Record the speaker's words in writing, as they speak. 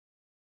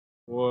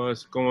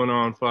What's going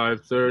on,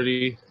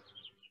 5:30?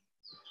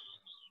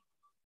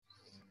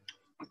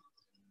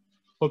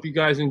 Hope you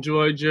guys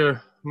enjoyed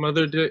your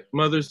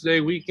Mother's Day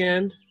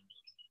weekend.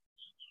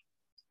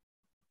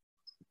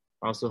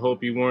 Also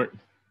hope you weren't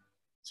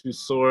too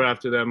sore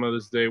after that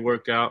Mother's Day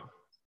workout.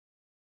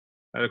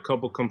 I had a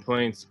couple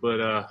complaints,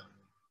 but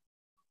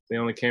they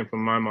only came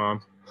from my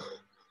mom.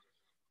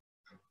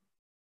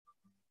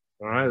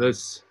 All right,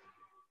 let's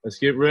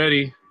get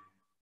ready.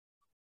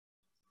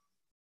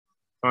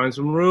 Find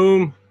some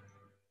room.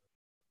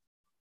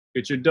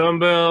 Get your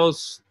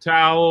dumbbells,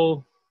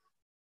 towel,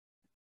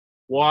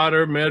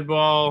 water, med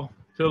ball,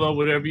 pillow,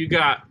 whatever you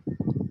got.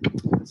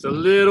 It's a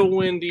little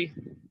windy.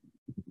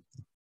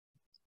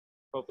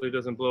 Hopefully it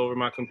doesn't blow over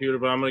my computer,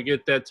 but I'm gonna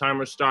get that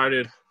timer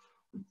started.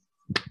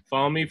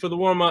 Follow me for the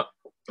warm-up.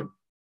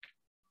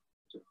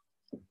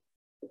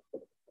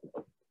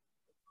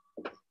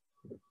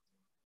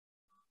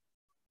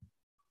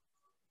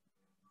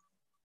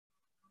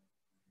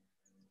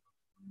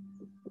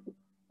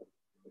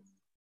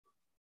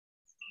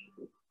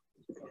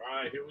 All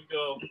right, here we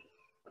go.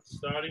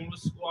 Starting with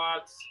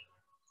squats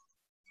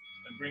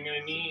and bringing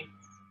a knee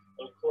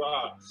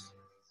across.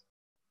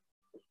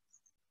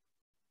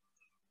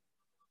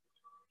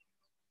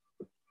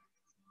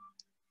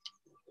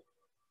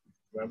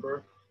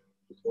 Remember,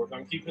 work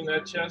on keeping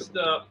that chest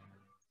up,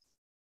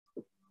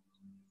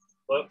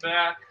 butt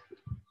back,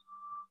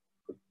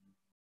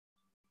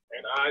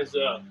 and eyes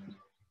up.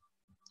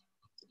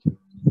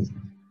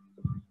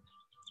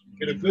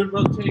 Get a good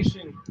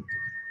rotation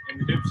in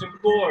the hips and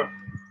core.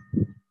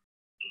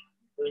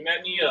 Bring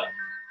that knee up.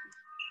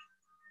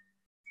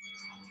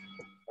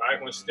 All right, I'm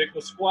gonna stick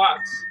with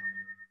squats.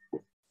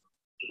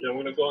 Then we're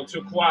gonna go into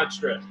a quad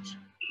stretch.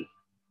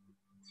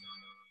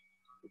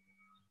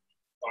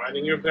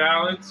 Finding your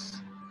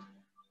balance,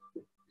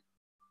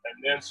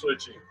 and then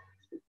switching.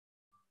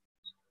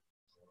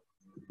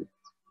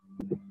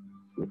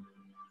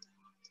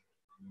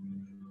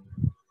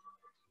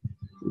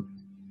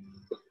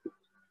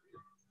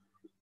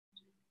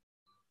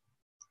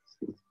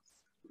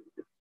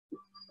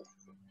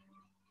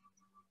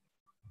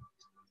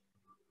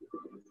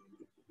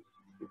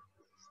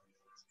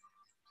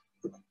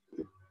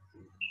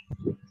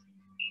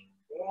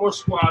 One more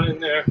squat in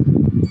there.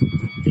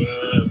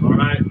 Good, all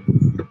right.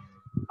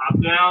 Hop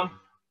down,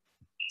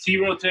 T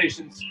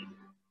rotations.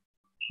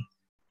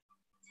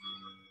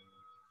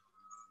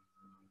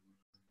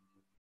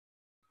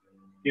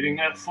 Getting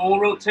that full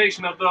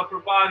rotation of the upper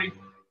body.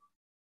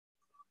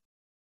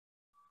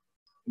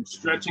 And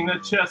stretching the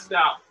chest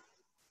out.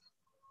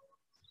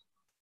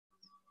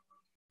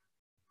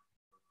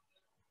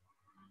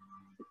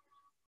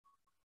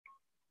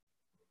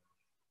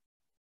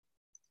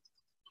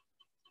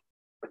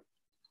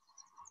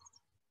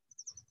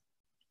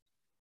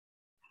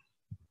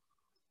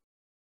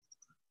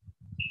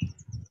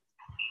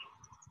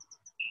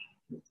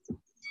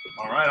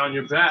 All right, on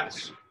your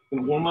backs.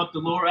 Gonna warm up the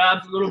lower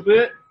abs a little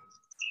bit.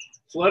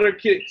 Flutter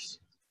kicks.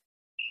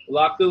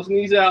 Lock those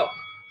knees out.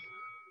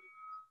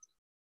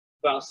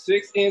 About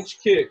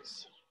 6-inch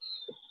kicks.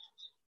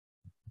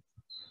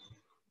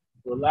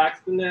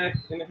 Relax the neck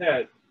and the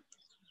head.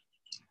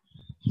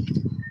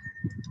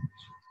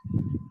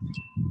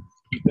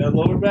 Keep that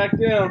lower back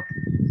down.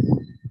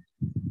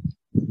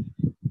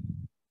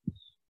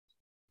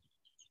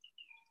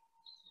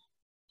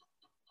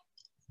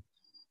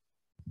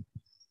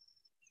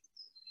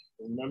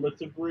 Remember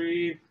to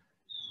breathe.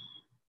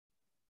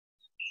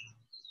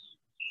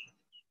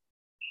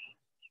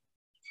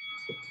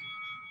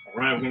 All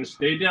right, we're gonna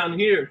stay down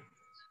here.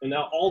 And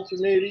now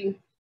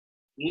alternating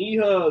knee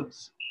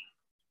hugs.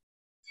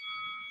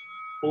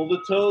 Pull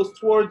the toes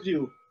towards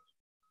you.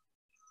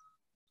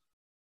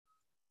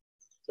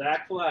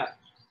 Back flat.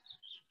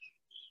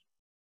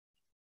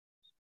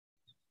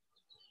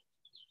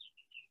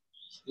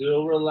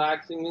 Still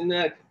relaxing the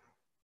neck.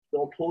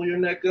 Don't pull your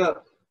neck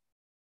up.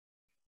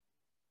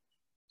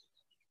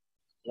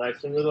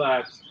 Nice and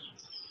relaxed.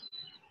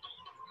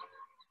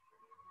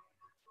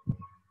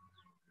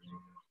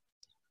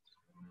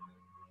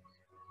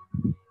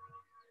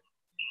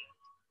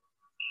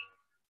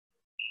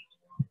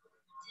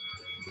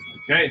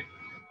 Okay,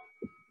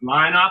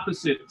 line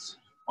opposites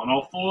on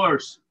all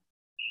fours.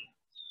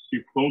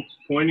 Keep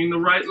pointing the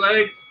right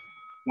leg,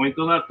 point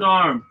the left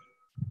arm.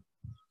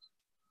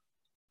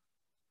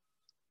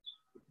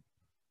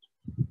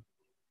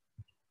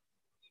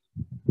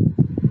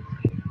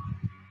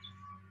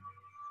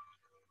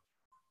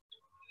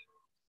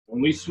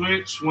 When we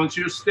switch, once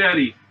you're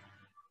steady.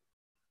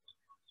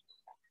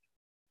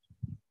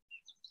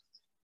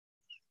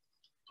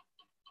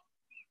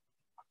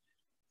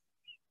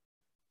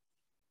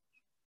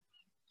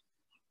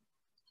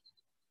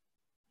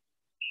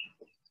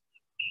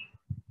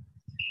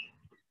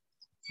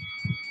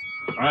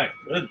 All right,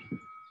 good.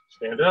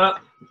 Stand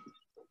up.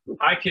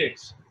 High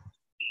kicks.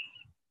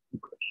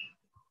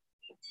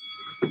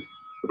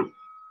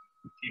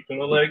 Keeping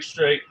the legs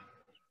straight.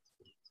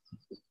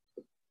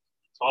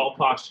 Tall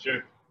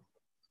posture.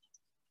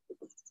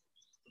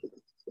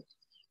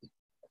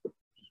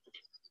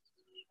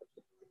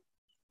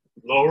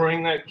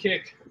 Lowering that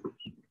kick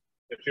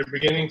if you're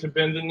beginning to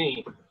bend the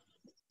knee.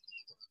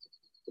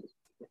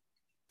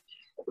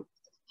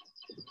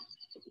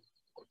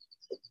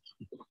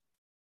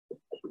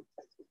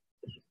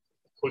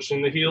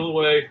 Pushing the heel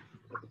away,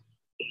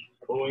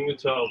 pulling the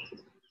toe.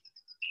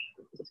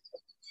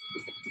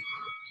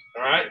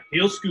 All right,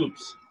 heel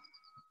scoops.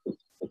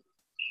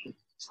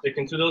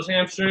 Sticking to those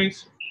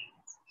hamstrings.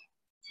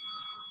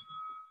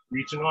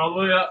 Reaching all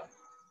the way up.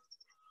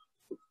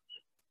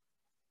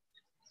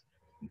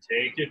 And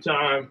take your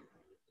time.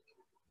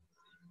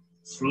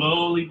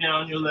 Slowly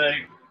down your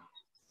leg.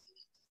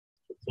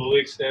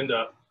 Fully extend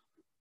up.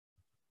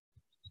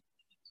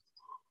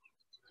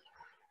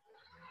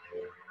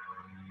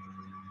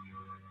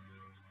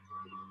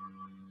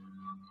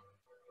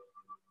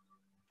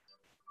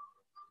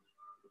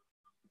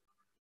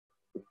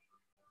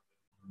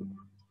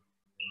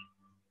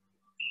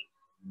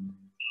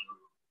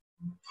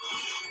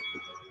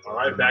 All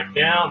right, back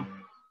down.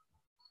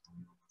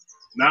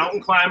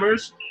 Mountain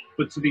climbers,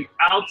 but to the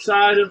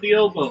outside of the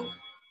elbow.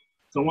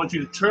 So I want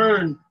you to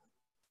turn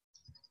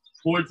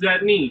towards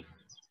that knee.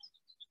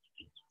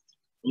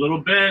 A little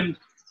bend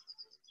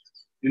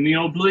in the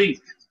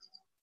oblique.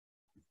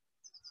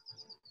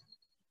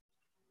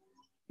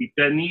 Keep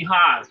that knee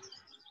high.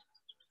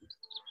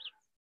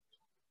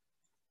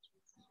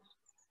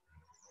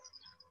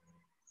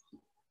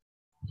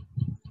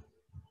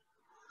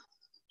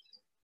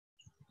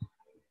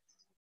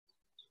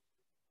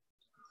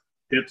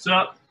 Hips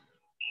up.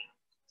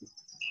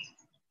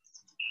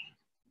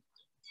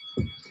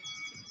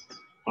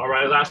 All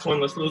right, last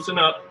one, let's loosen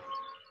up.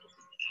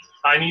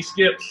 High knee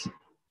skips.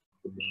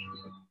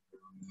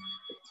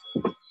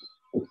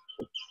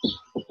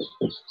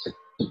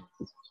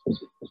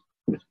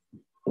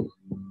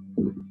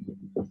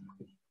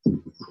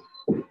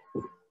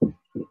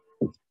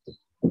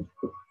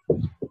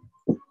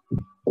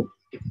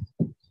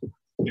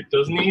 Get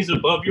those knees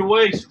above your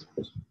waist.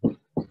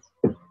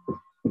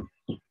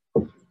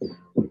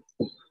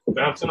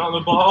 Bouncing on the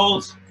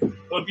balls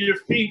of your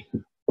feet.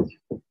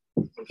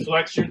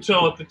 Flex your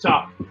toe at the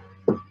top.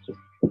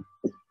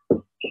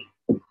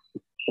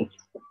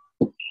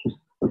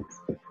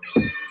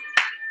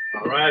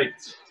 All right.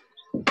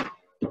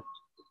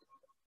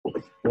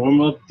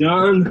 Warm up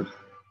done.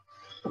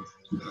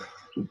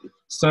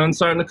 Sun's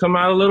starting to come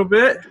out a little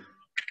bit.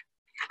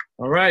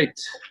 All right.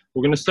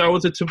 We're going to start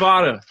with the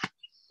Tabata.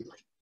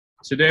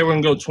 Today we're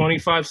going to go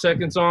 25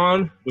 seconds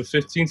on with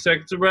 15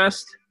 seconds of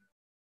rest.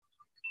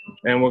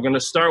 And we're going to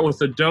start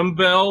with a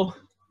dumbbell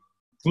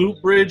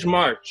glute bridge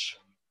march.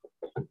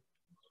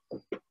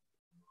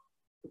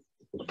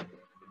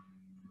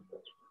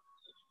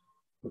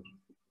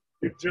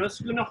 You're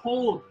just going to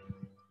hold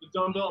the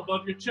dumbbell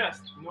above your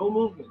chest. No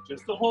movement,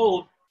 just to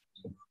hold.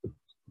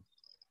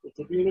 This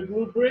will be in a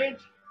glute bridge.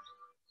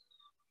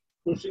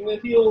 Pushing the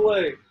heel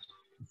away.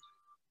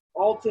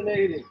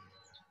 Alternating.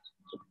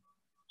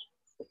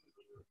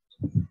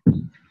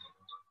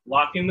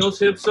 Locking those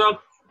hips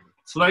up.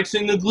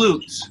 Flexing the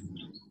glutes.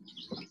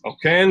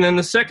 Okay, and then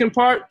the second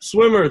part,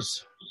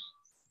 swimmers.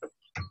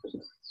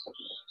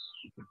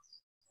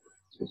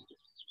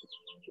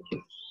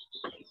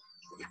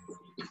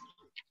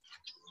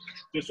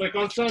 Just like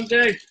on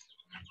Sunday,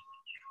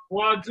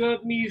 quads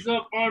up, knees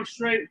up, arms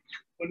straight.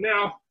 But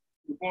now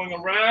we're going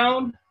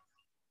around,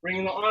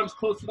 bringing the arms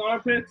close to the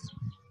armpits,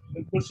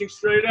 and pushing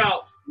straight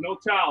out, no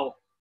towel.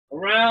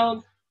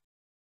 Around,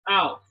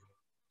 out.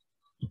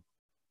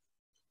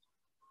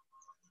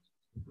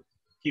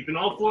 Keeping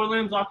all four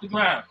limbs off the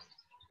ground,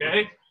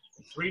 okay?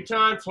 3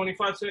 times,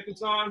 25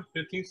 seconds on,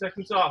 15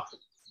 seconds off.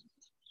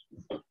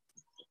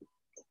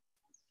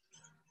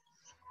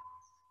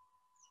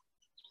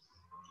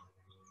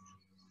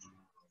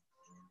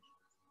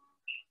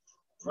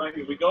 All right,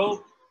 here we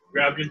go.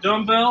 Grab your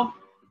dumbbell.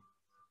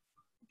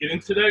 Get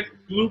into that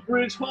glute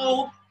bridge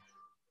hold.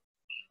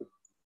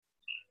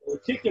 We're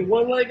kicking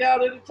one leg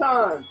out at a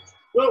time.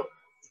 Go.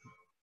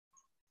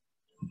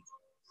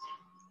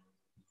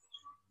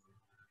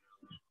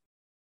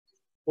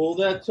 Pull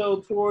that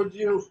toe towards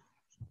you.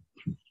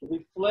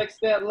 We flex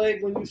that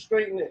leg when you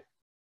straighten it.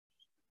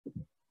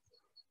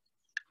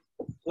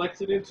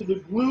 Flex it into the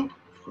glute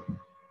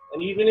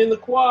and even in the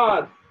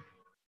quad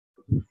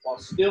while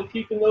still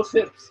keeping those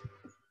hips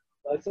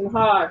nice and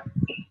high.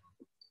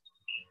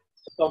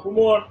 Couple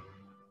more.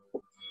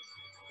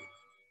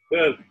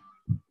 Good.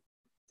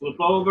 Flip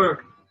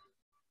over.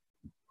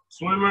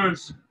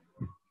 Swimmers.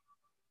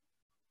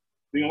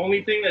 The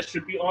only thing that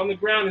should be on the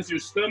ground is your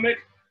stomach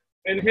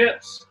and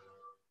hips.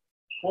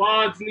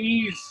 Quads,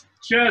 knees,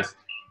 chest,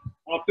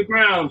 off the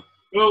ground.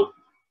 Go.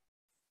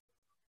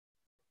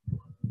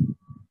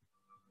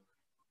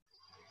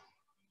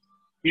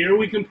 Here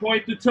we can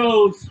point the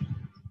toes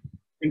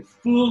and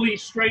fully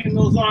straighten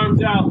those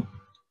arms out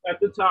at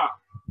the top.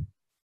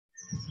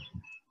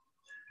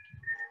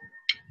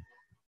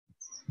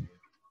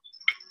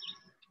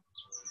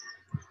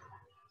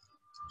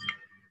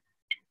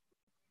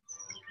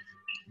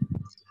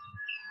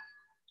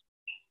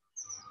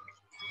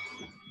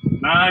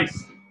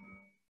 Nice.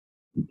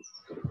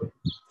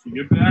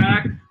 your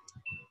back.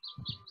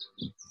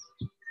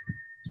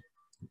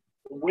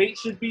 The weight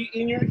should be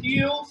in your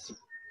heels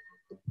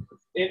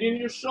and in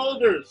your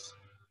shoulders.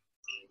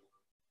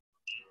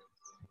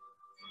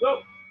 Go.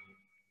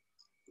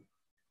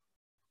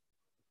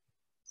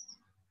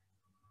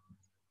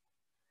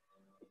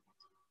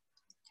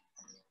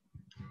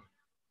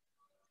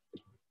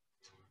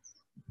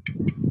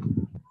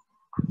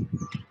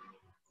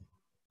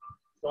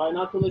 Try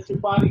not to let your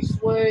body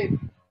sway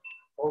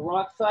or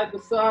rock side to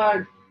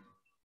side.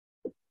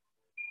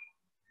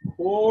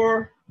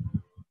 Core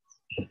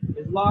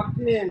is locked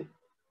in.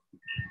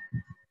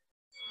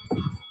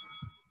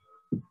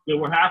 Good,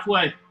 we're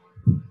halfway.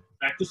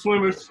 Back to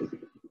swimmers.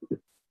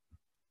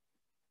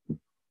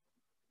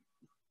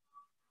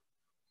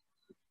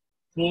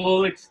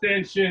 Full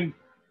extension.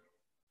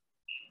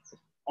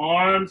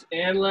 Arms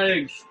and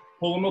legs.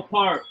 Pull them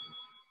apart.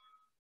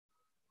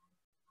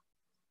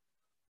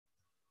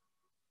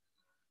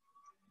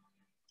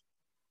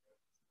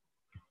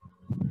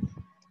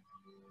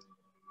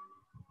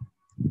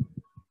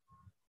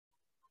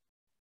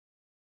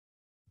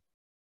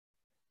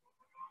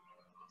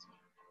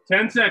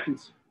 Ten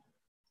seconds.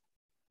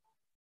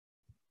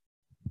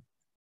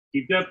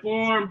 Keep that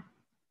form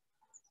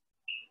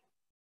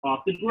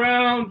off the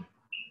ground.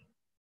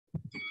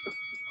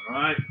 All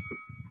right,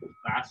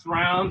 last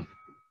round.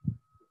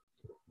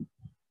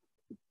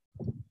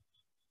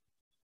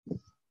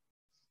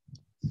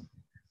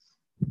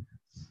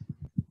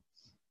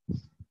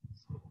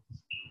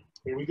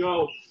 Here we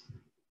go.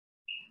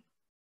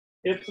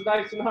 Hips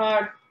nice and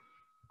high.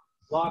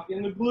 Lock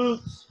in the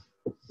glutes.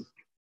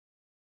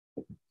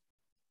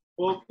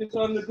 Focus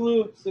on the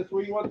glutes. That's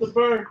where you want the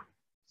burn.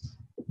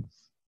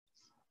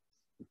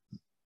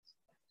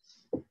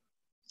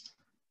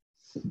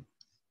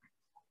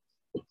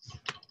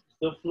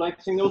 Still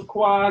flexing those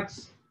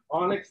quads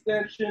on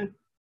extension.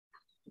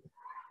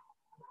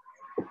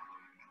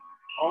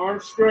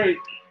 Arms straight.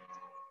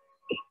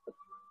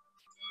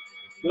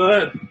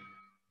 Good.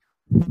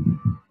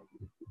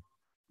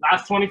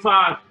 Last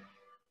 25.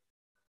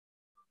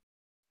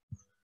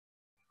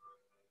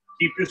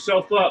 Keep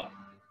yourself up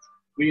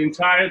the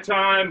entire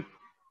time.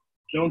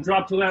 Don't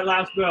drop to that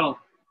last bell.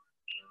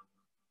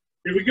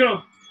 Here we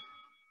go.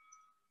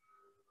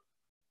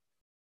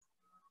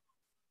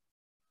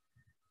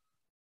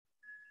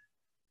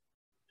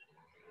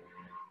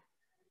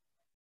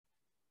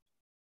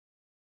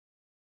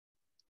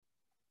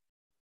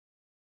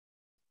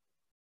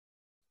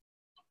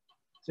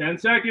 Ten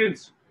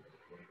seconds.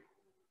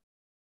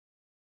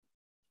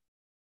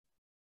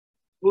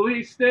 Fully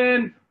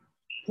extend.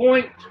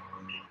 Point.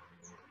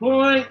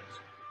 Point.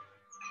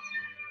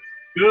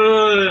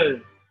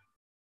 Good.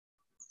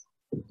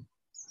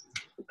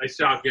 Nice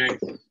job, gang.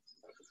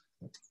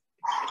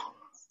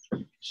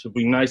 Should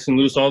be nice and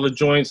loose, all the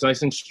joints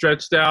nice and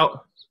stretched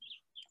out.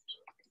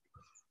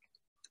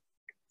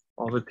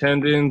 All the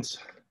tendons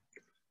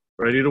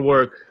ready to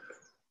work.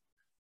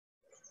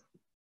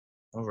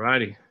 All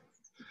righty.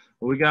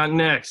 What we got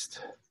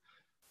next?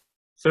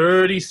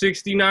 30,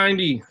 60,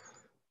 90.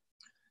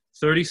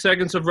 30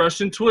 seconds of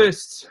Russian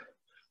twists.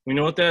 We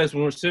know what that is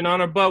when we're sitting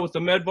on our butt with a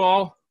med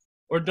ball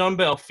or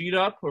dumbbell, feet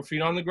up or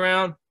feet on the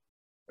ground,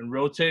 and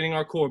rotating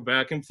our core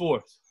back and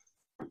forth.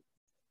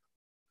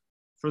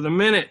 For the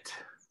minute,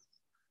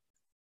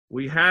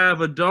 we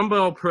have a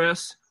dumbbell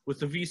press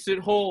with a V-sit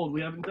hold.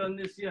 We haven't done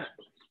this yet.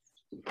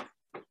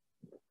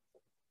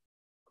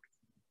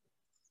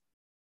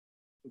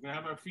 We're gonna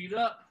have our feet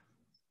up,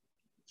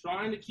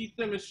 trying to keep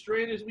them as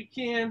straight as we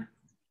can,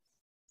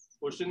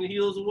 pushing the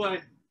heels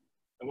away,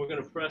 and we're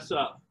gonna press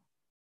up.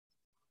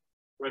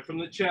 Right from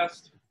the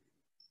chest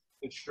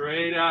and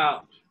straight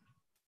out.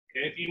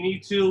 Okay, if you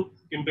need to, you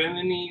can bend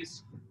the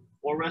knees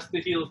or rest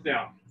the heels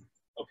down.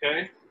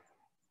 Okay?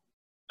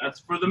 That's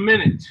for the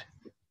minute.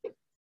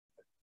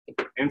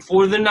 And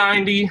for the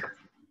 90,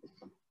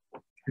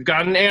 we've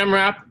got an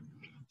AMRAP,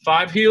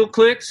 5 heel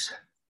clicks,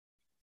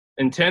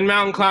 and 10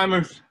 mountain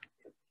climbers.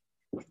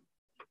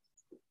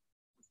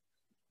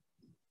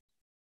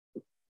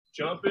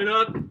 Jumping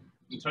up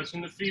and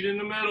touching the feet in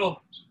the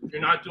middle. If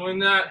you're not doing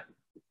that,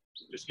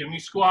 just give me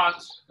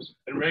squats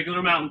and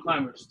regular mountain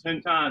climbers,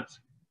 10 times,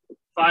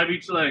 5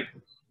 each leg.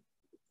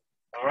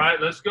 All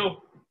right, let's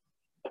go.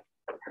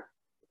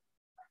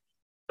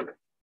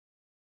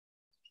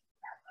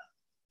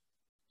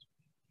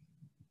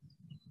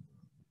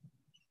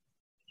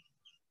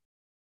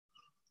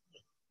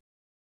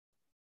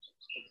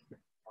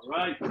 All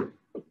right,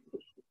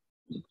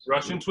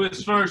 Russian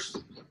twist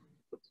first.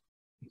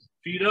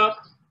 Feet up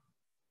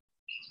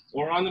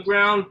or on the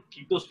ground.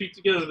 Keep those feet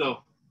together though.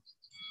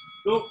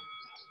 Go.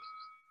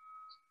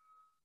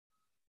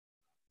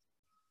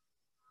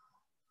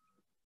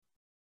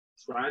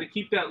 Try to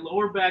keep that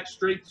lower back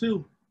straight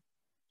too.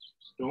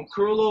 Don't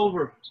curl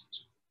over.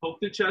 Poke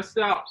the chest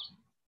out.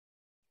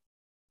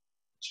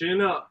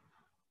 Chin up.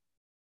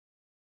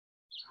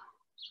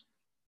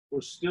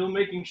 We're still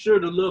making sure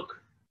to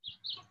look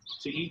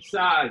to each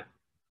side.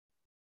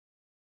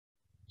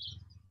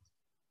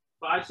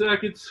 5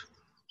 seconds.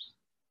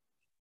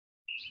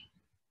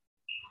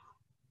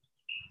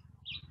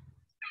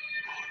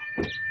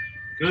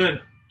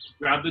 Good.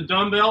 Grab the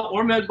dumbbell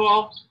or med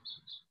ball.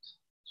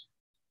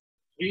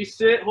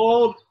 Resit,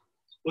 hold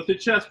with the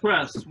chest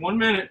press. 1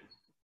 minute.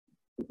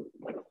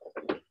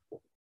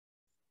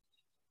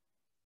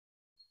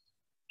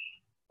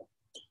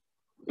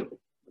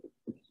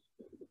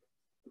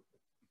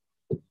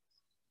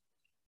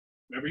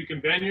 Remember, you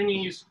can bend your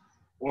knees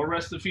or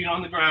rest the feet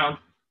on the ground.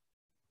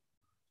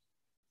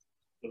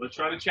 So let's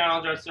try to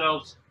challenge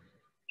ourselves.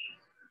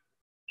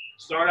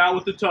 Start out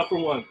with the tougher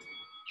one.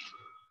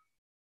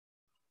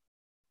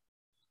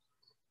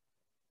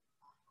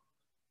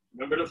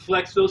 Remember to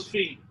flex those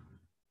feet.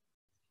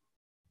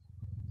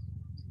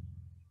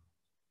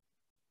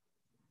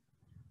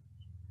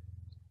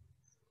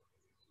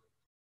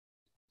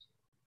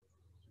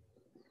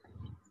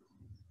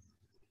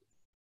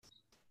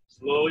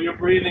 Slow your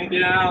breathing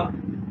down.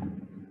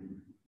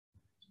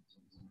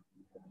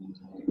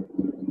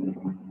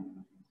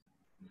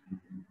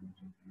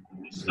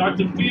 Start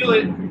to feel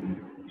it in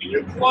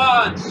your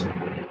quads.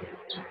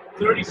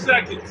 30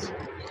 seconds.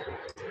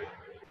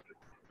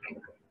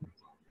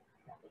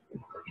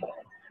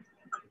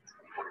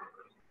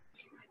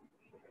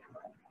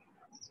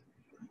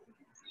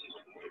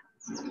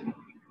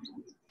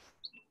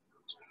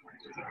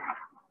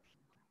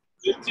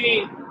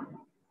 Fifteen.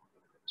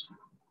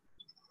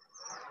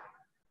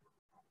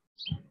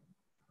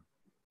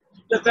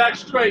 Keep the back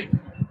straight.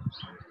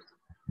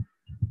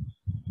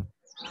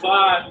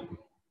 5,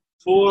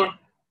 4,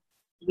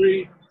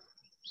 3,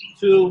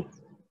 2,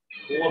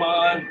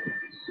 1.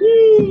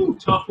 Woo!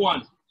 Tough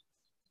one.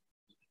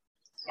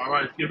 All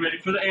right, get ready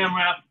for the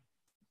AMRAP.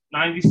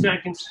 90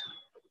 seconds.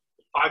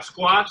 5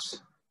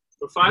 squats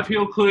or 5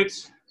 heel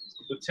clicks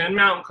with 10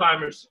 mountain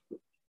climbers.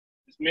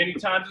 As many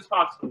times as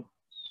possible.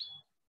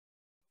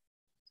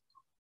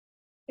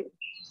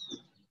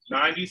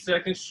 90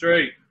 seconds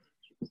straight.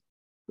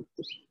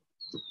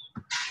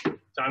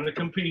 Time to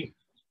compete.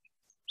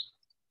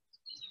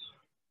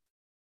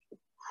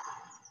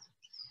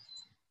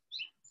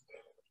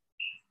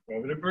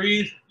 Remember to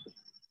breathe.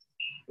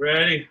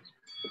 Ready.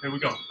 Here we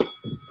go.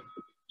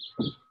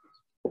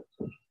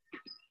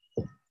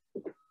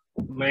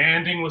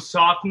 Landing with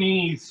soft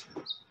knees.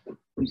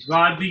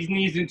 Drive these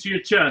knees into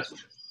your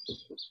chest.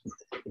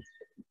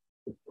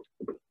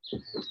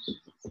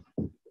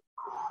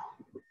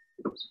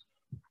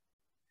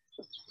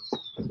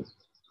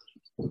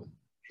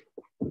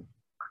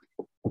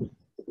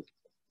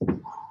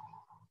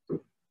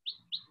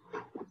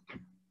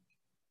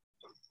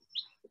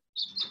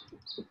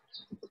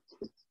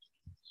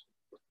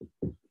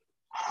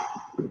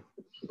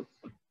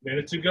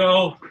 Minute to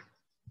go.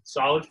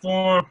 Solid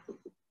form.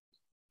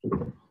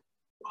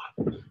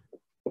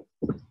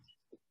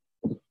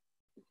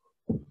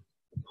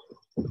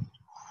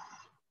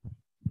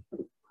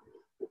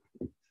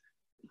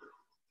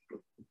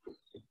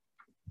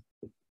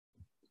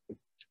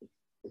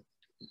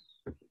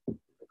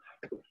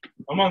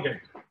 Come on, Gabe.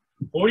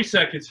 40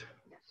 seconds.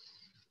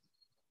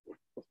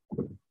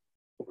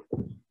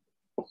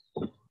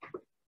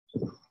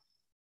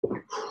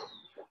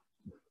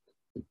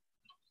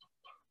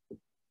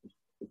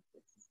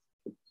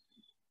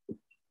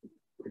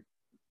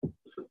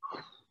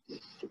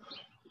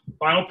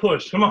 Final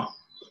push, come on.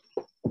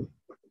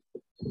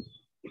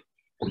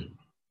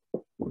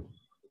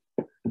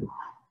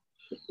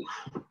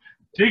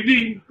 Dig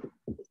deep.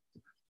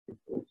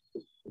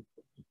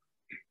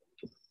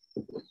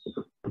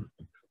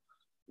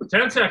 For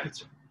 10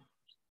 seconds.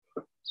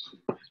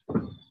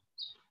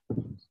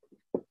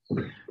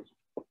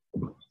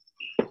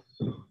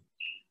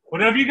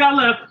 Whatever you got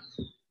left.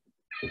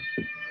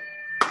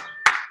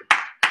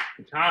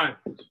 Time.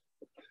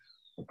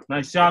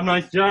 Nice job,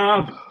 nice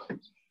job.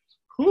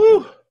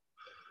 Whew.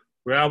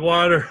 Grab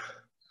water.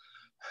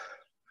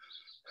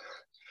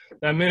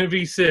 That minute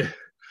V sit.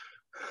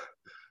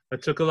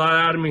 That took a lot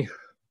out of me.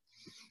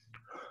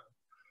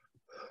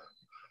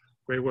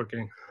 Great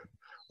working.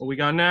 What we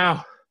got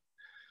now?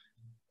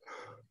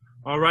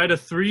 All right, a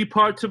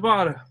 3-part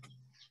Tabata.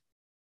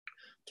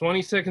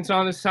 20 seconds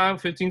on this time,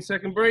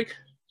 15-second break.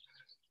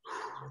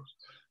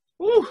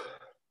 Whew.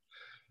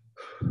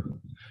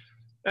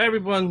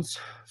 Everyone's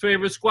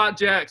favorite squat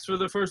jacks for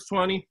the first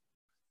 20.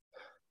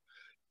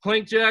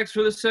 Plank jacks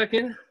for the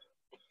second,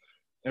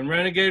 and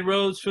renegade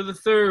rows for the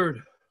third.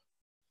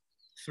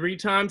 3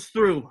 times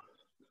through.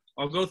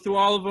 I'll go through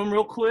all of them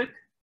real quick.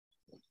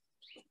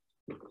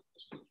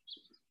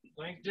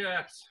 Plank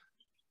jacks,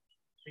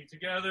 feet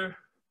together,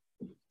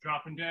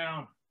 dropping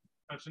down,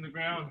 touching the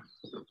ground,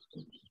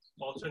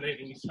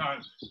 alternating each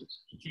time.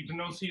 Keeping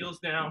those heels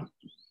down,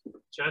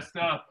 chest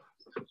up.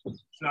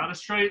 It's not a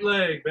straight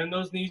leg. Bend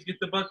those knees, get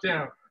the butt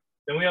down.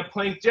 Then we have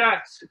plank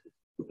jacks.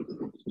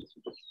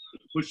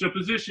 Push-up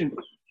position,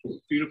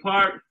 feet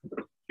apart,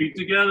 feet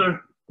together,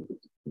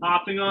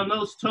 hopping on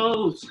those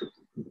toes.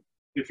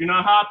 If you're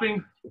not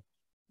hopping,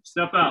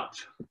 step out.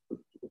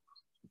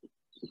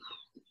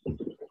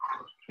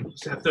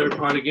 It's that 3rd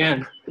part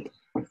again.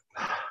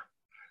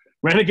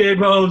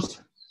 Renegade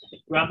rows,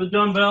 grab the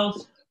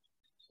dumbbells,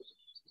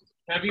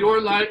 heavy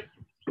or light.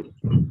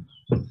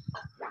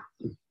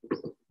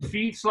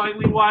 Feet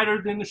slightly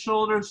wider than the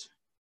shoulders,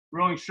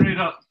 rowing straight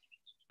up.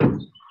 If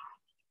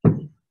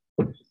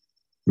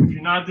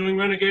you're not doing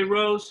renegade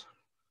rows,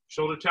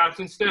 shoulder taps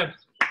instead.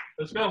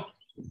 Let's go.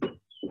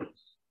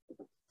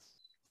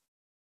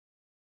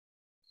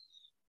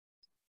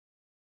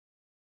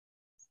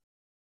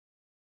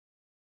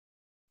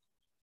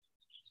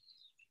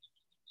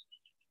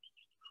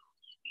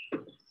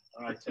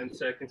 All right, 10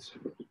 seconds.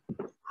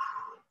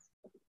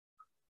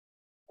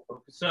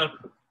 Focus up.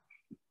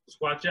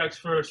 Squat jacks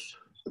first.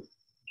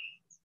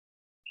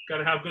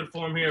 Gotta have good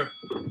form here.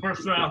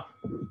 First round.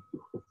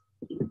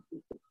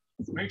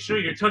 Make sure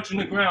you're touching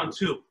the ground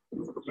too.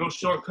 No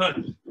shortcut.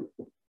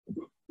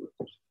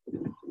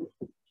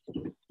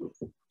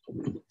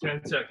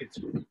 10 seconds.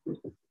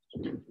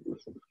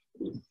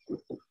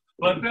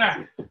 Butt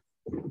back.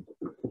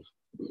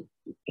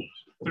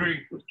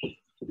 3,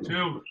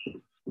 2,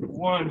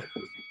 1.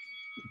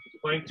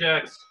 Plank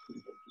jacks.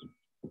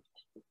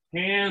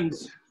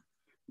 Hands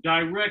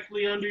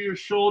directly under your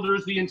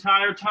shoulders the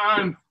entire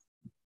time.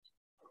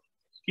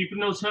 Keeping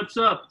those hips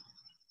up.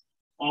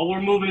 All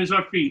we're moving is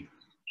our feet.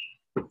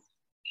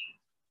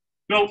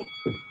 Go.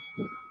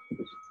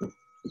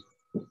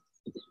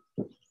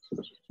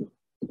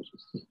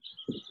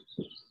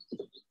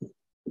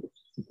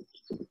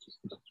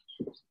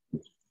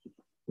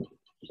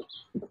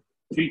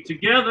 Feet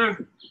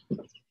together.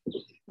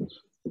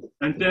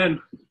 And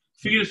then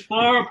feet as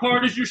far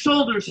apart as your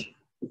shoulders.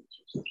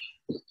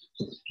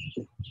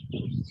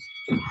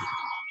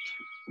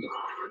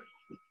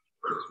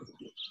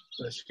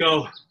 Let's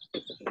go.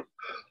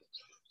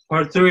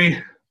 Part 3.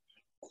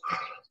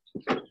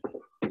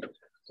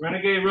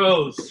 Renegade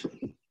rows.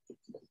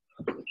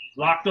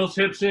 Lock those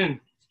hips in.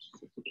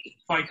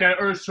 Fight that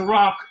urge to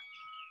rock.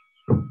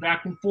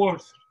 Back and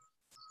forth.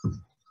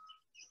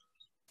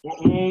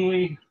 We're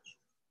only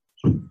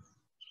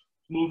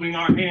moving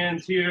our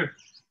hands here.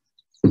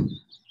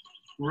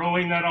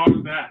 Rowing that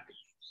arm back.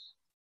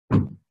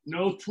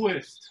 No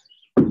twist.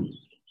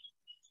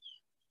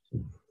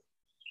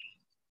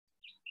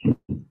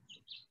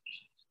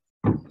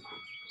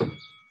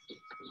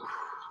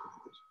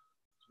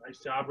 Nice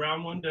job,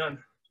 round 1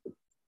 done.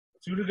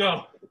 2 to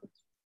go.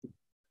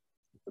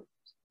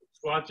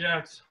 Squat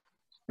jacks.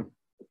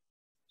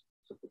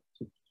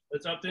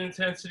 Let's up the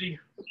intensity,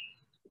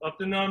 up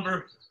the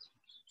number.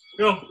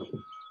 Go.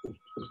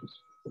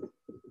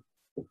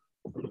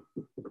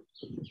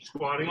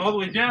 Squatting all the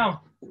way down.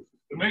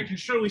 We're making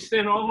sure we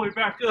stand all the way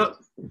back up.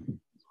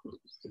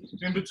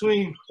 In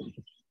between.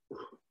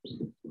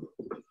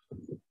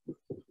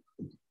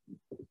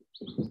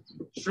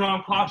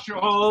 Strong posture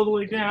all the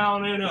way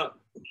down and up.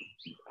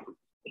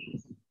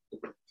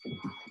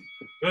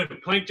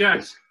 Good, plank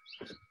jacks.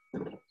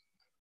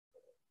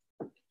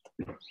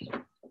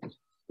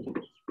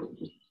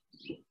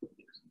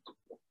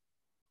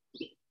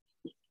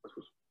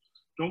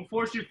 Don't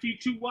force your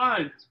feet too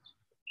wide.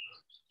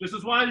 Just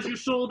as wide as your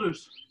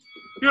shoulders.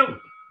 Go.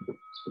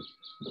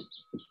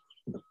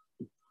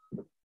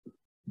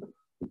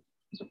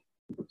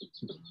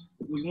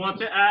 We want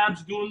the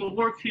abs doing the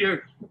work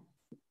here.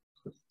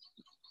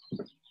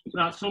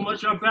 Not so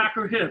much our back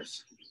or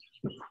hips.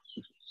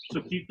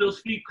 So keep those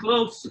feet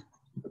close.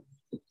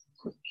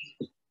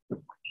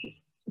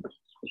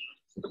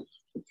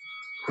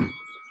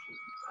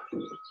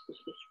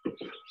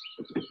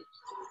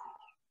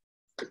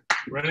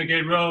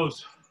 Renegade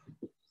rows.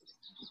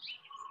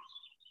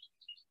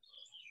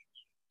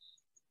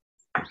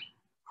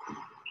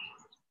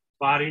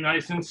 Body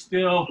nice and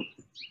still.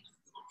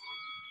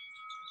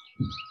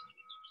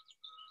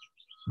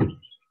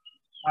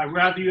 I'd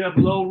rather you have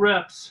low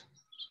reps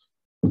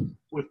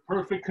with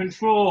perfect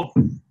control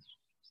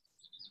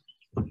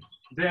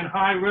than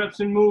high reps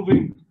and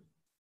moving.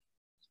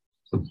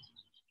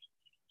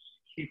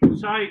 Keep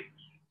it tight.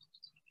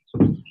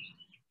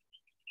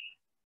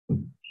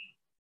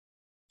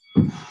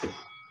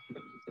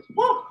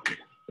 Woo!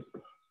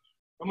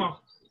 Come on.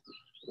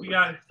 We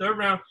got it. 3rd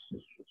round.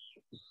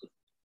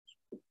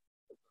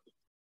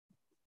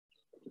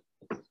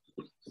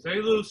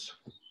 Stay loose.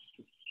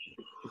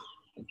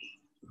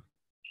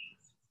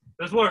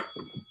 Let's work.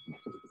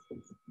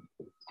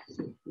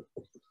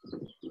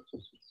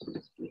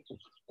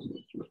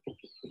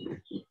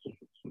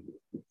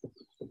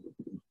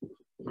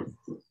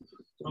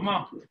 Come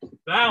on.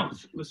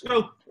 Bounce. Let's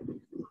go.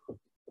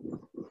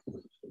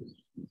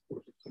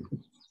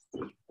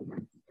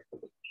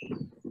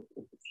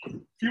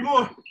 Few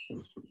more.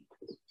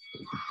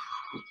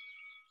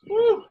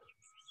 Woo.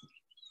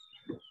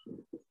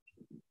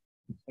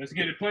 Let's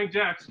get it. Plank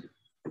jacks.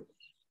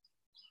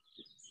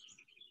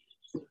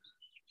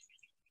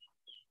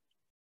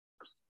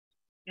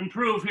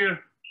 Improve here.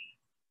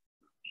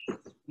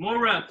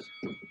 More reps.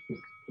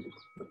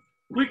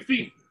 Quick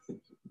feet.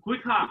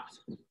 Quick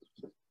hops.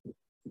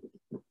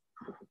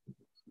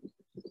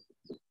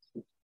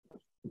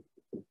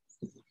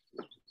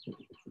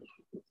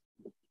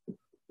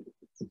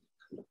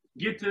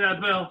 Get to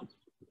that bell.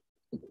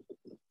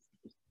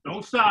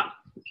 Don't stop.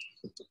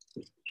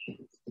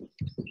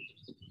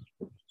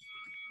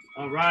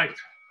 All right.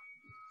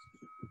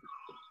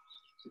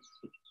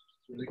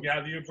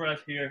 Gather your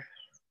breath here.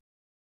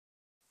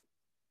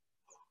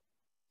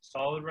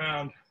 Solid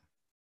round.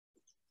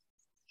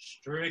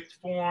 Strict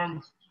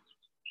form.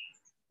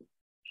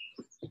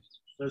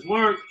 Let's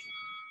work.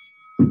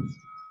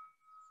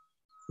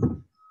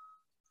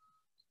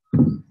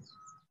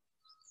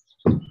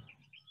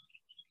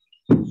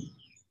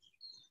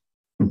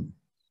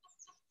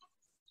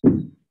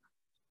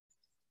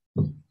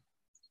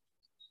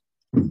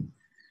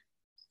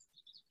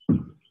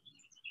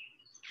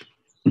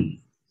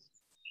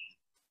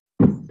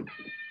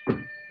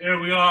 There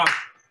we are.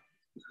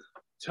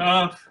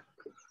 Tough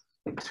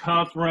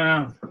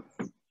round.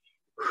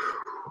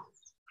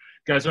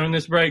 Guys, earn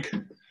this break.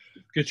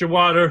 Get your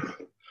water,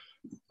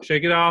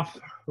 shake it off,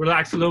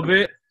 relax a little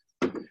bit.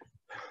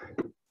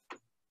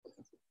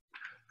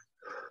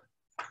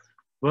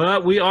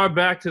 But we are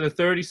back to the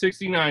 30,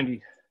 60,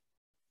 90.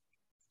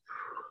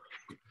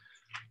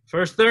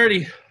 First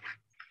 30,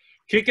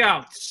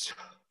 kickouts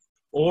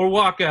or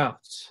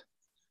walkouts.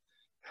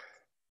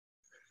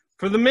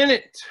 For the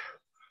minute,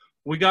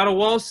 we got a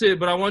wall sit,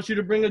 but I want you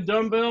to bring a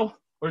dumbbell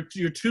or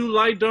your 2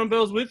 light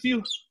dumbbells with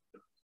you,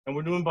 and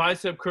we're doing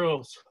bicep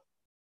curls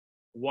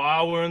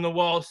while we're in the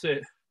wall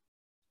sit.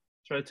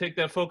 Try to take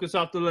that focus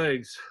off the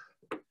legs.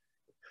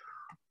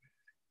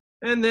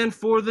 And then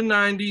for the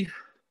 90,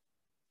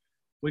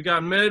 we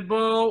got med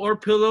ball or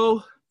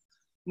pillow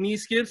knee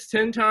skips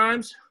 10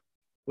 times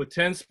with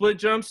 10 split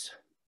jumps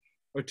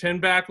or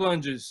 10 back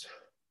lunges.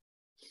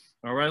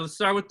 All right, let's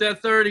start with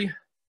that 30.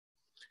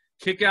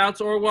 Kickouts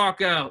or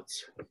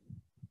walkouts.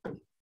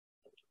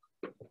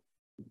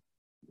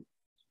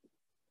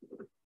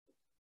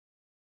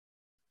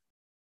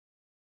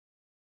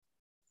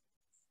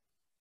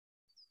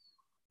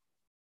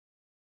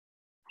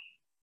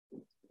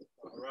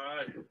 All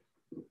right,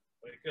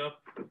 wake up.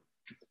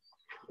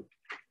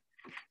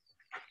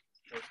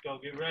 Let's go,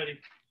 get ready.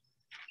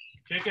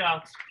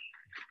 Kickouts.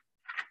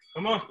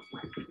 Come on.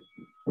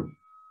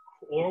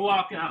 Or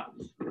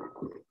walkouts.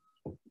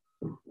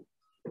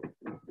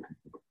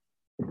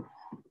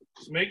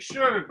 Just make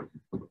sure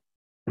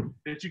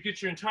that you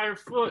get your entire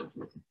foot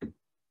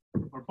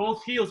or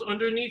both heels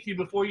underneath you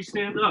before you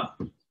stand up.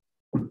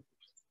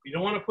 You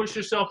don't want to push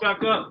yourself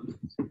back up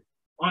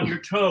on your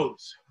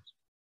toes.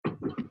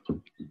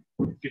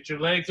 Get your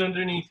legs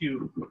underneath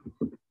you.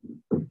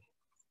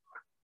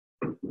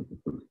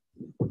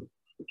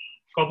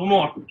 Couple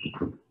more.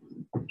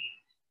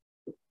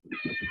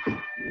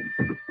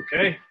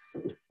 Okay,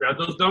 grab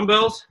those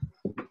dumbbells.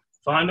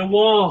 Find a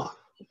wall.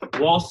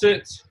 Wall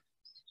sits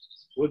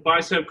with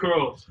bicep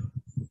curls.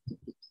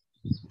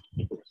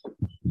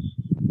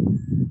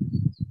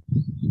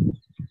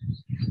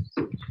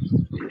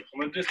 I'm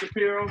gonna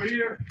disappear over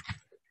here.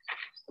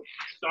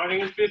 Starting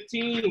in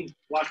 15.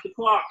 Watch the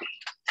clock.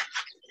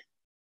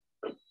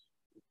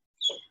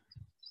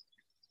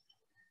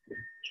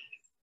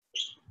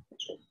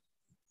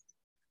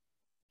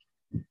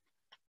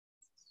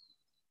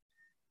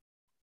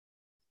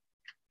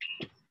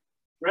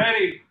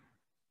 Ready,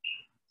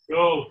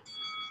 go.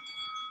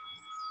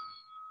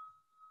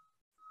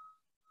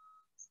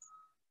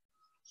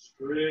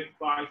 Strict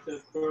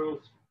bicep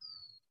curls.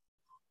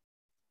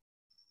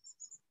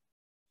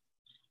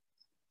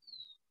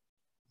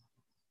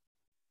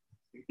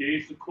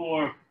 Engage the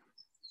core.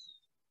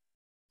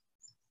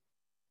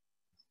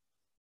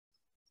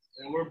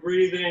 And we're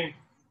breathing.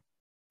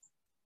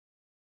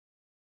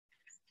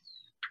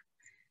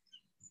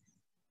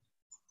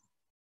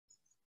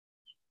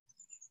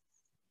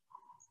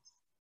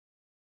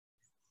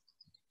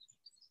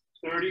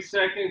 $30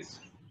 seconds.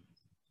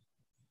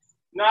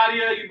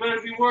 Nadia, you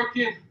better be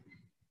working.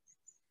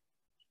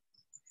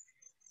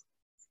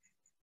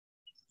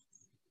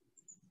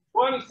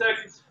 $20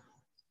 seconds.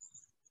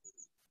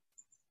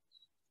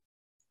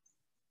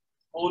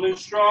 Holding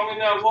strong in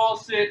that wall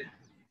sit.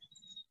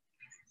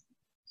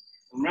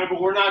 Remember,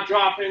 we're not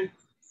dropping.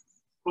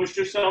 Push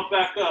yourself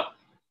back up.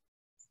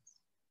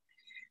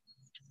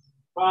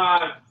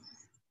 5,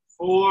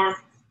 4,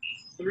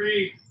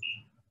 3,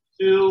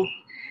 2,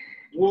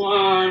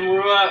 1,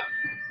 we're up.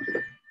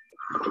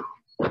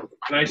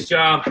 Nice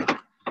job.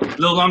 A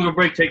little longer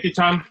break, take your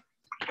time.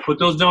 Put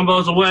those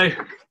dumbbells away.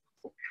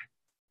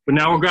 But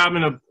now we're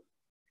grabbing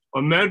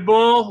a med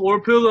ball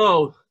or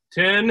pillow.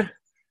 10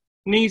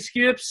 knee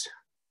skips,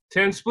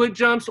 10 split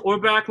jumps or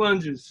back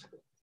lunges.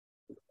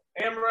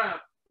 AMRAP.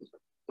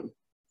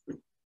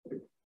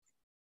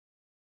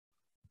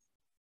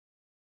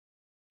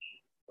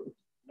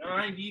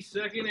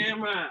 $90-second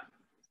AMRAP.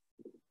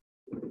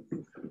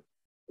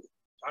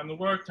 Time to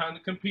work, time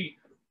to compete.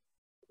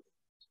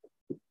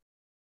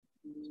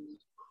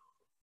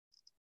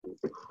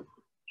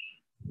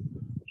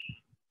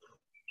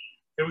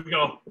 Here we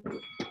go.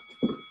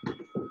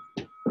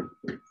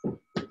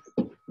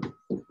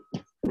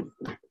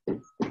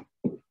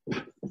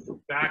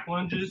 Back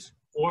lunges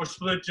or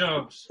split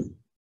jumps.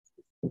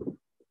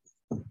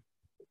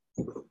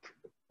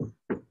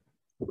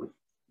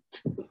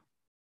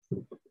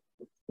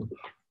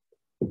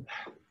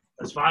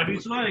 That's 5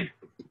 each leg.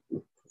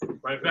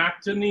 Right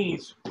back to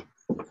knees.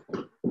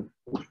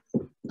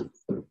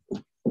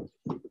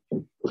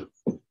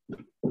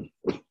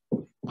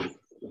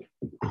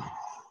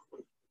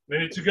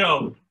 Minute to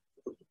go.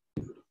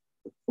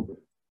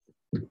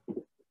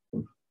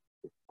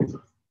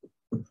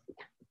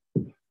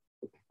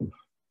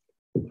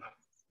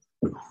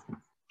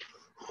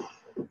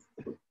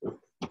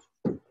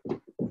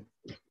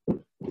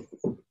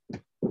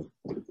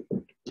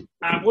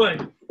 Halfway.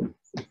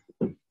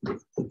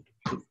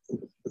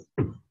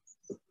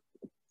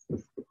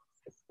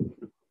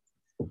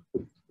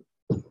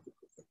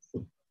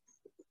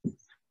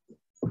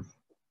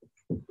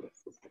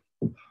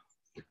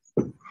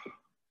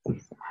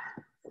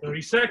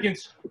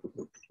 Seconds.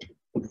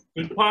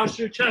 Good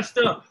posture, chest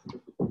up.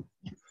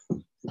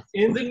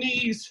 In the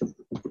knees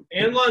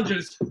and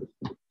lunges.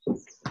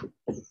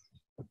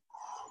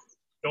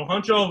 Don't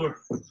hunch over.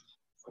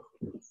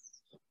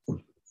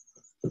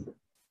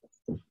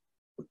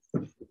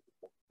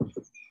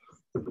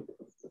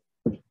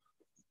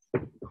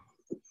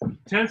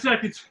 Ten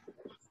seconds.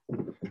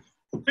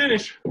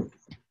 Finish.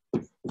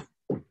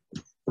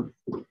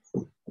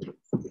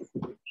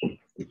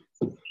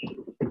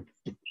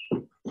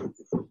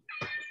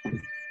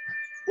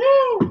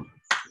 Woo!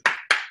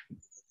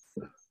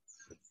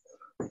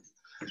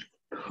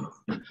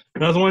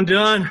 Another one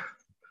done.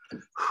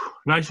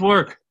 Nice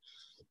work.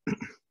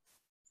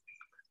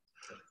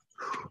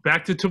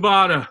 Back to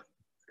Tabata.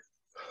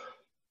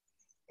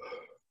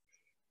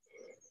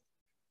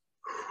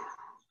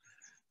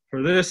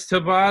 For this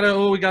Tabata,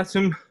 oh, we got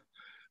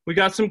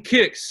some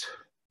kicks.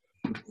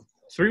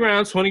 3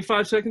 rounds,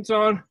 25 seconds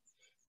on,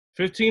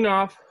 15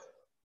 off.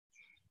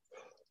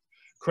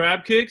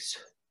 Crab kicks,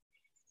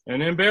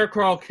 and then bear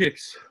crawl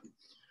kicks.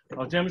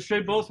 I'll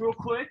demonstrate both real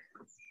quick.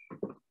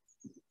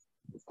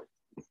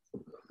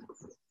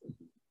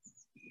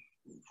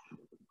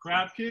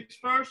 Crab kicks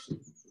first.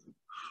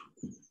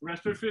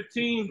 Rest for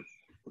 15.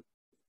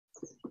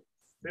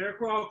 Bear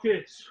crawl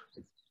kicks.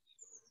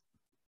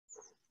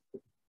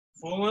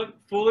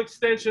 Full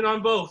extension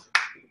on both.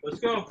 Let's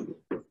go.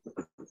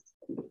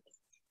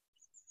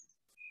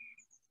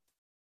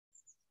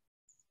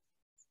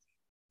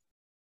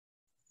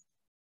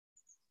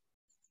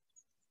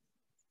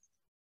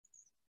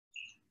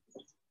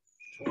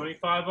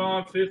 $25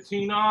 on,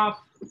 15 off.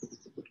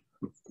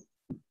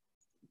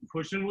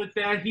 Pushing with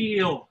that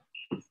heel.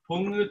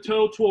 Pulling the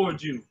toe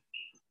towards you.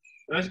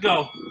 Let's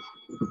go.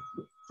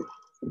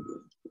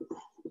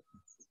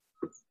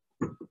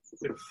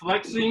 They're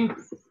flexing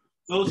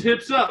those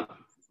hips up.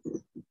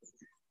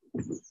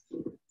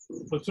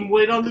 Put some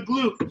weight on the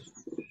glutes.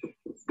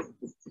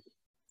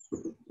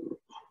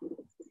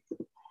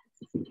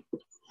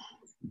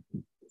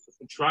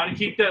 And try to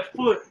keep that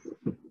foot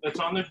that's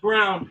on the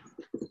ground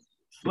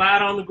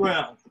flat on the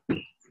ground.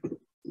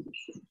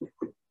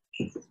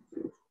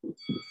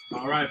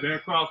 All right, bear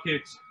crawl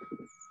kicks.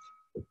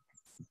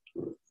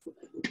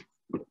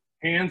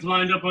 Hands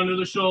lined up under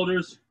the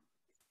shoulders.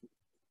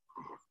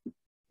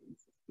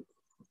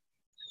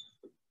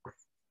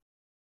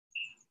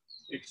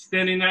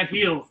 Extending that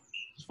heel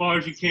as far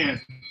as you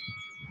can.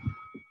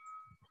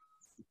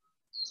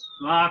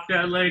 Lock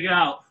that leg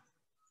out.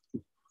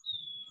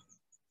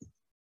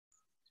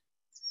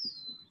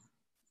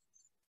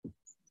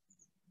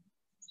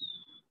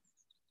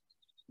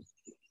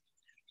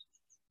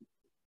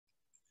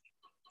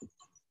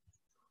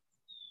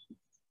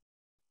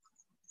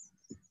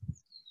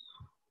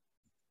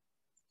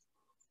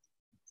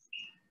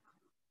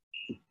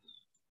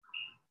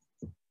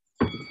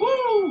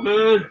 Woo,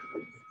 good.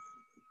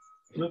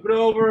 Flip it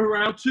over,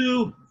 round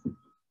 2.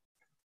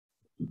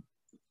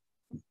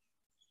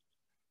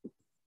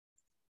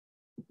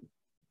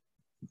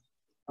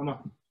 Come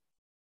on.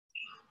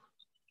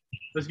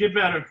 Let's get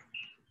better.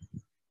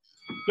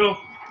 Go.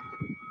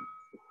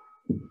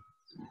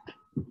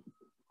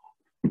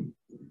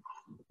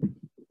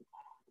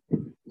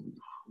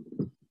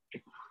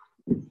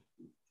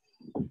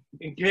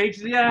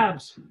 Engage the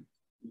abs.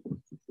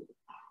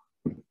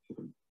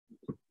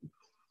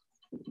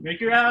 Make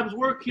your abs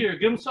work here.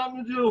 Give them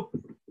something to do.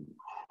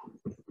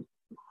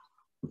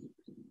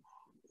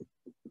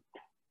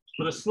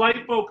 Put a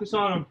slight focus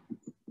on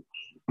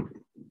them.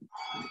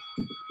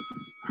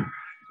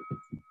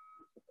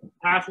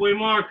 Halfway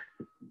mark.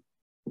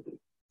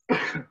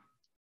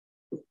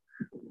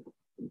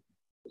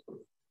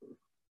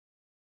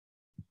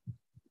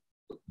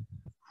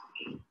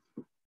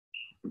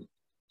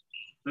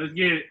 Let's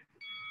get it.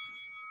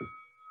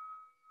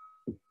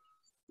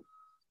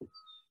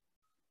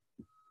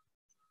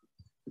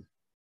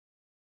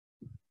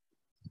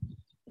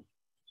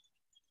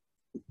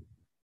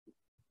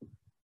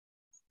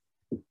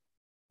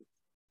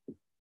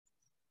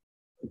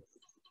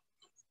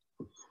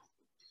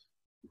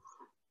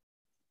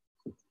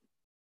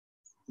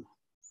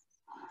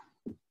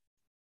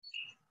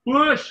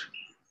 Push.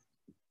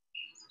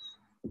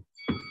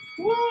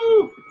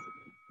 Woo.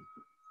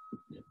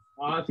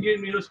 That's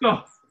getting me. Let's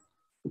go.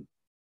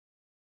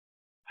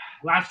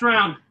 Last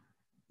round.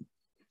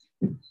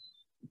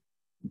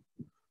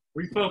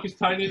 Refocus,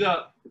 tighten it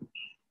up.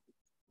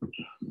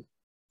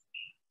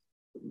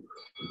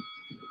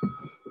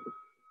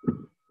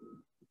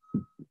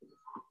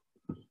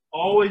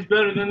 Always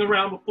better than the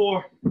round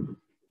before.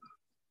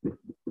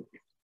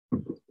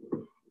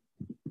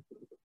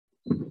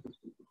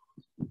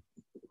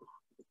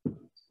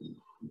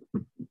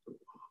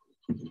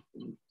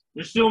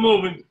 You're still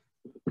moving.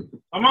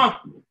 Come on.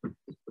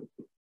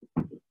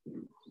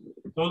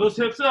 Throw those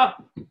hips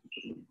up.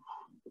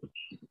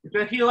 Get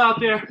that heel out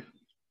there.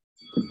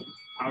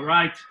 All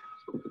right.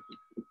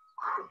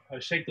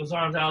 Shake those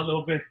arms out a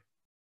little bit.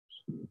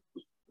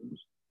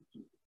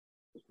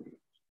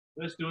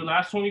 Let's do it.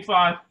 Last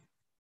 25.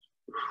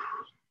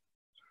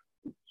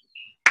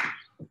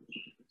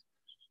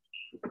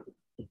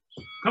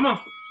 Come on.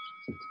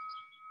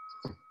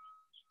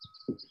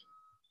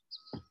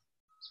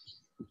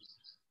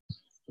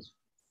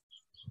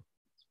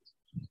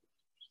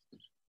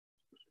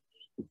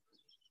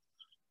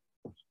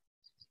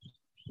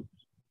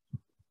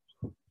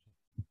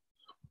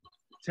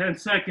 Ten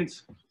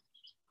seconds.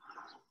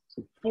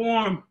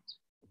 Form.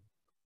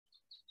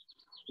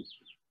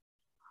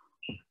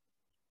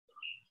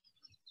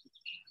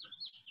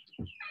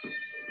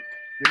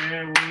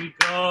 There we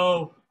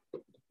go.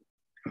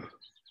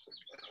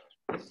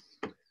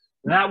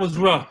 That was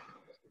rough.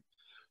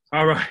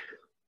 All right.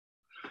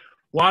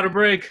 Water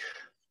break.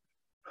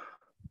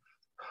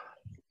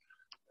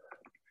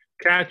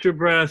 Catch your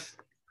breath.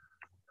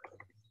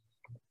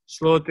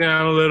 Slow it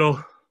down a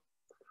little.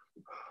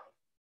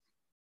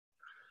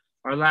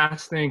 Our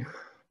last thing,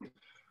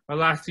 our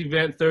last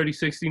event, 30,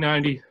 60,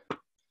 90.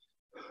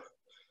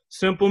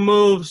 Simple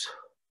moves,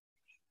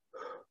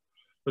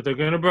 but they're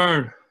gonna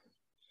burn.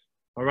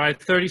 All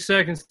right, 30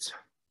 seconds.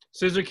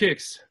 Scissor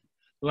kicks.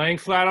 Laying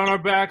flat on our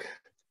back,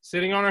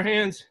 sitting on our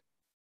hands,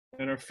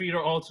 and our feet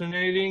are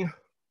alternating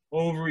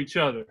over each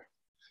other.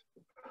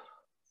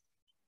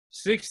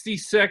 60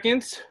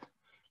 seconds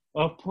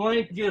of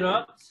plank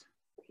get-ups.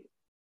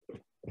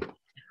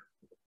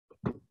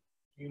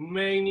 You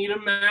may need a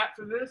mat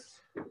for this.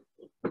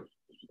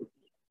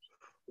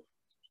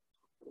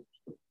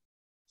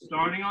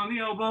 Starting on the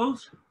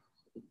elbows.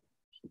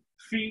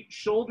 Feet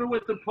shoulder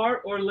width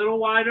apart or a little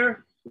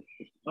wider.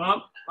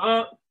 Up,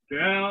 up,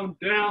 down,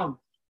 down.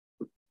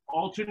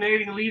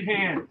 Alternating lead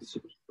hands.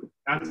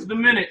 That's the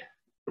minute.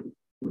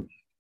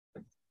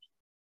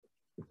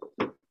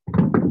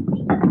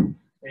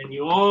 And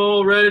you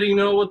already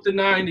know what the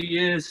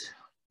 90 is.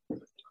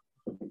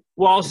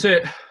 Wall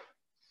sit.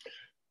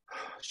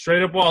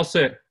 Straight up wall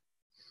sit.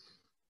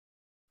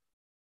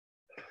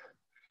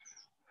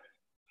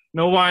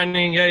 No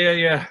whining.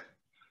 Yeah.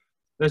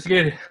 Let's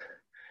get it.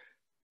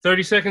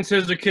 30-second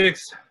scissor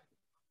kicks.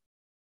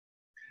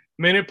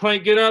 Minute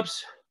plank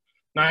get-ups.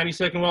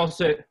 90-second wall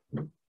sit.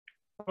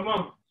 Come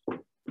on.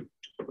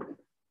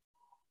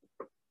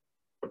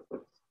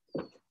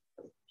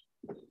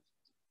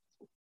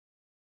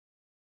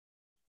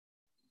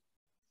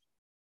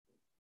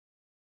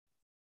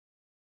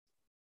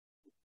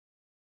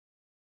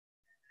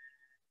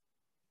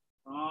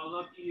 Oh,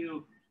 lucky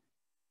you.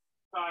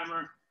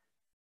 Timer.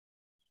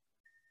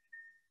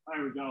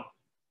 There we go.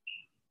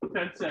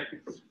 10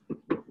 seconds.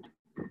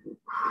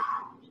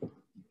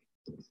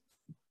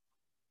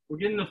 We're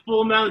getting the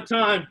full amount of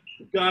time.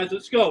 Guys,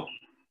 let's go.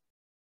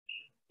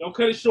 Don't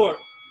cut it short.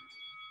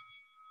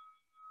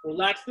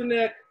 Relax the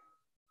neck.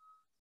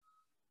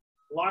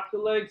 Lock the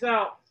legs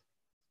out.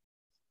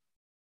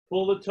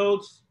 Pull the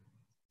toes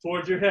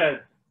towards your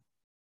head.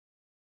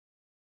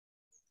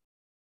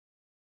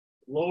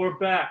 Lower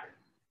back.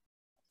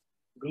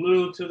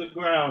 Glued to the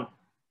ground.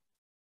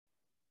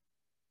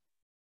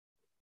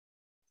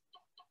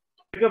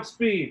 Pick up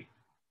speed.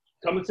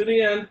 Coming to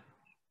the end.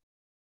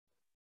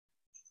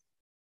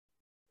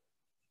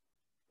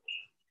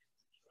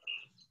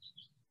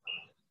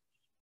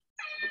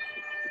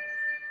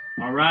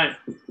 All right.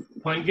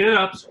 Plank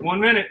get-ups. 1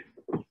 minute.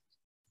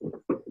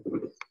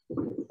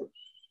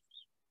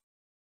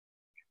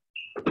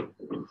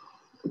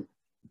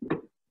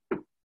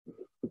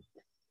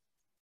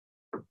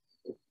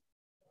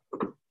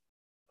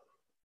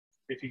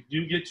 If you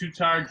do get too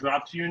tired,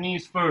 drop to your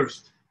knees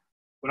first.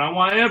 But I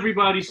want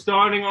everybody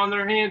starting on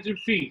their hands and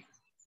feet.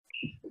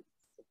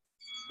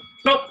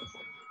 Go.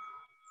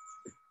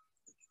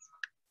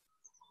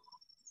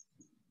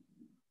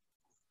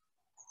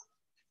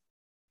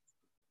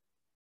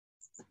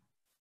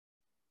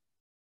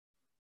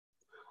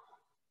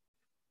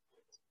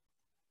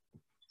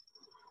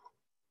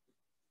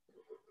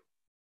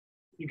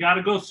 You got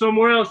to go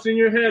somewhere else in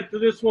your head for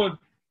this one.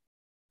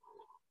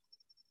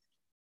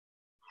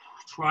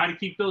 Try to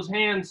keep those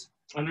hands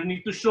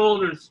underneath the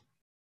shoulders.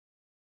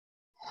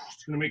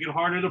 It's going to make it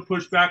harder to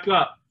push back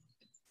up.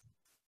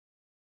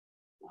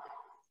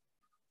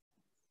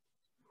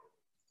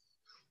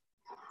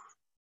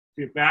 If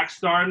your back's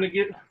starting to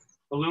get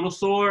a little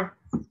sore,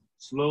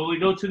 slowly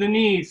go to the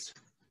knees.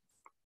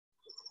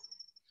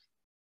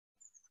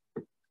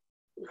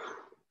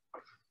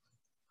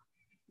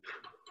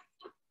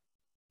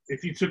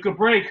 If you took a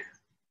break,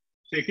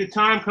 take your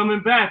time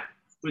coming back,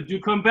 but do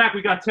come back.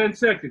 We got 10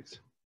 seconds.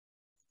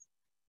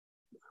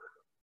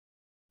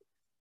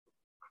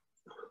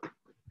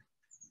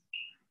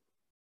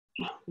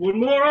 One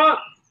more up.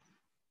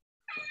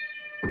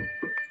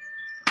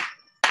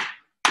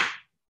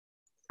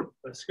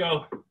 Let's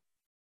go.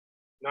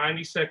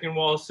 90-second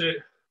wall sit.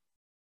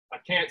 I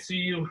can't see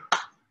you,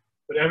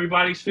 but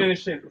everybody's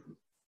finishing.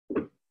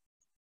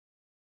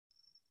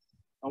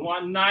 I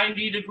want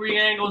 90-degree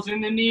angles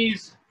in the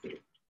knees.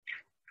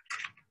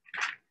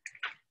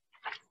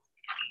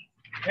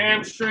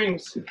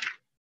 Hamstrings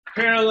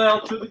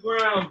parallel to the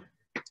ground.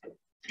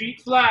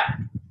 Feet flat.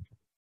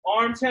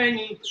 Arms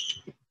hanging.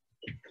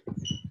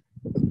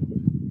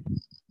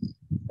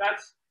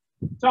 That's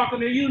talking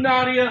to you,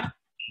 Nadia.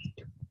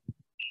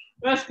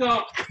 Let's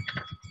go.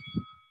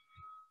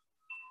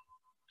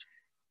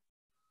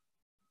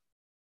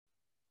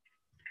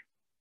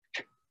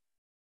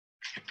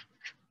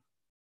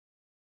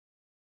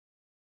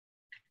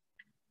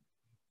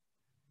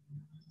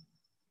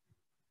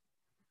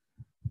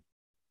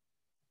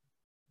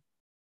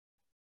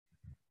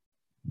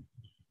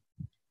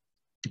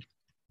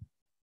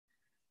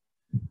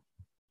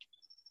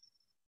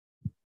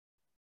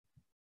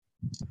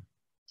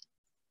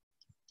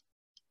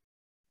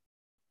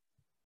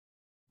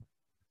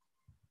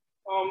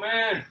 Oh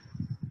man,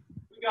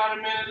 we got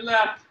a minute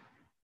left.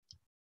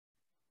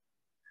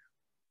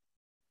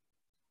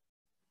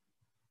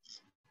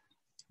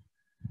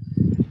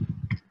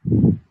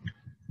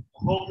 I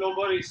hope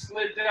nobody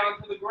slid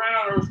down to the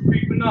ground or was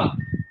creeping up.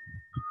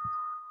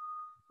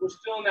 We're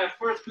still in that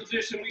first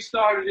position we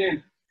started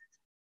in.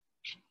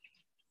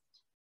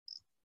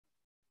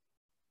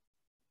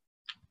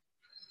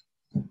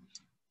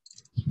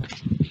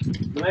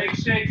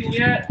 Legs shaking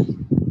yet?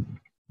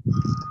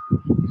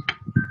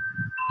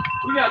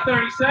 We got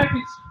 30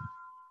 seconds.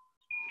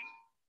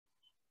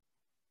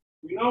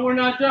 You know we're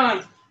not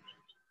done.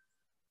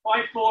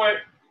 Fight for it.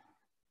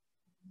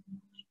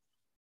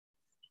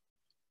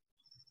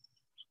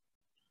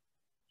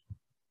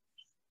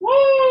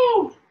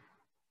 Woo!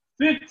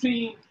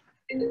 15.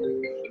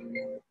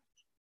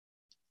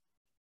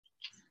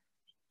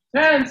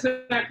 10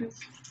 seconds.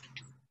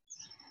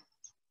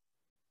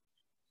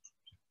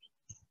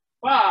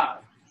 5,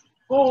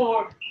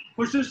 4,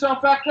 push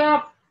yourself back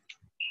up.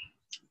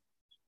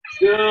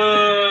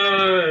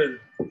 Good.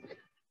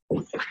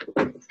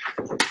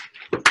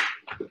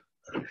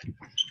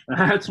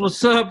 That's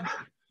what's up.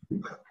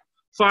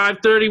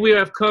 5:30, we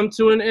have come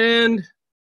to an end.